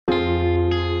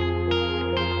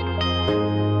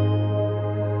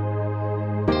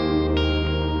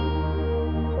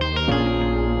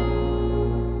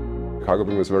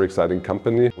CargoBeamer is a very exciting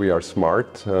company. We are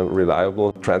smart,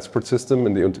 reliable transport system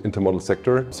in the intermodal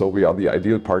sector. So we are the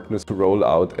ideal partners to roll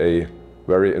out a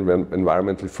very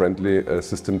environmentally friendly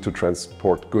system to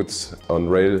transport goods on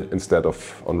rail instead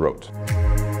of on road.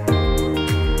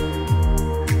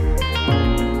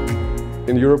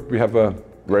 In Europe, we have a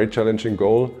very challenging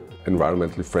goal,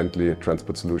 environmentally friendly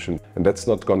transport solution. And that's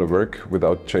not going to work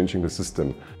without changing the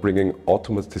system, bringing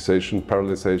automatization,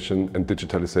 parallelization and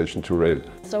digitalization to rail.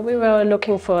 So we were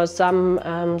looking for some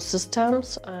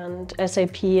systems, and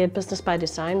SAP Business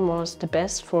ByDesign was the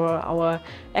best for our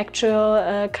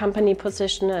actual company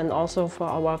position and also for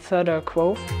our further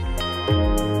growth.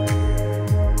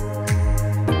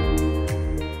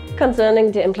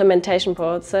 Concerning the implementation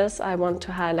process, I want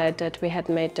to highlight that we had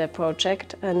made the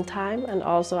project in time and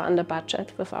also under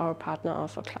budget with our partner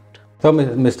all4cloud. So,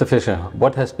 Mr. Fischer,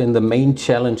 what has been the main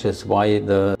challenges why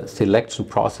the selection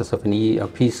process of an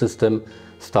ERP system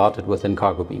started within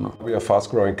CargoBeamer? We are a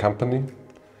fast-growing company,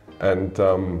 and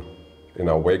in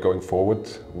our way going forward,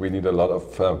 we need a lot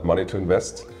of money to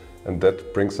invest, and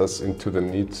that brings us into the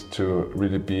need to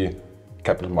really be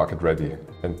capital market ready.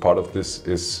 And part of this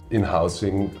is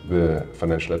in-housing the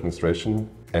financial administration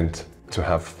and to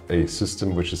have a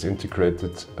system which is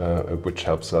integrated, which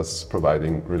helps us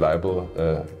providing reliable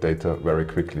data very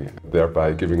quickly,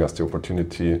 thereby giving us the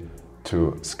opportunity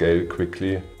to scale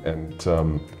quickly and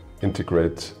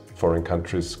integrate foreign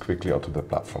countries quickly onto the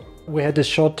platform. We had a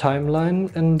short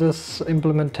timeline in this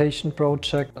implementation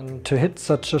project, and to hit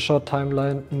such a short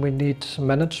timeline we need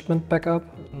management backup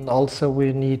and also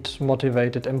we need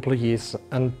motivated employees,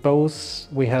 and both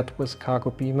we had with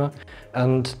CargoBeamer,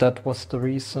 and that was the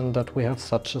reason that we have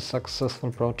such a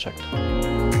successful project.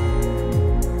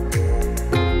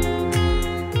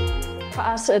 For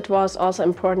us it was also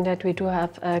important that we do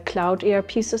have a cloud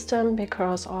ERP system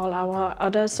because all our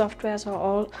other softwares are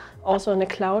all also in the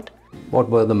cloud. What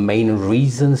were the main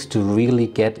reasons to really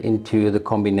get into the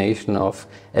combination of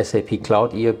SAP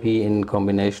Cloud ERP in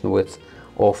combination with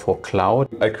all4cloud?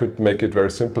 I could make it very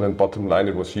simple, and bottom line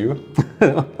it was you.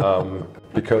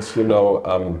 Because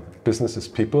business is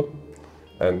people,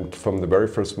 and from the very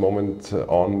first moment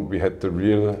on we had the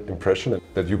real impression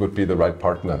that you would be the right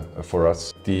partner for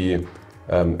us. The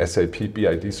SAP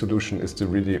BID solution is the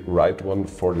really right one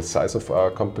for the size of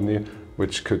our company,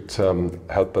 which could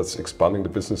help us expanding the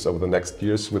business over the next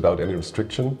years without any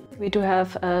restriction. We do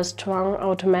have strong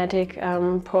automatic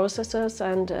processes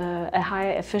and a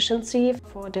high efficiency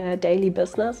for the daily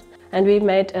business. And we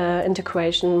made an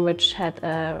integration which had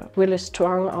really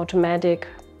strong automatic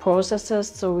processes,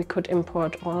 so we could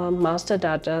import all master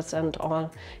data and all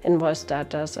invoice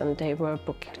data, and they were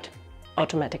booked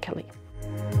automatically.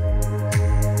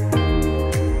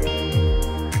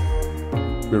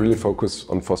 We really focus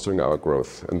on fostering our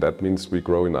growth, and that means we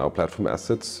grow in our platform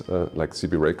assets like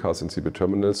CB Railcars and CB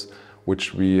Terminals,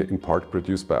 which we in part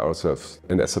produce by ourselves.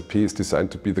 And SAP is designed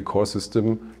to be the core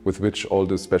system with which all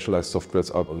the specialized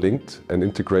softwares are linked and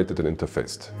integrated and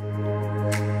interfaced.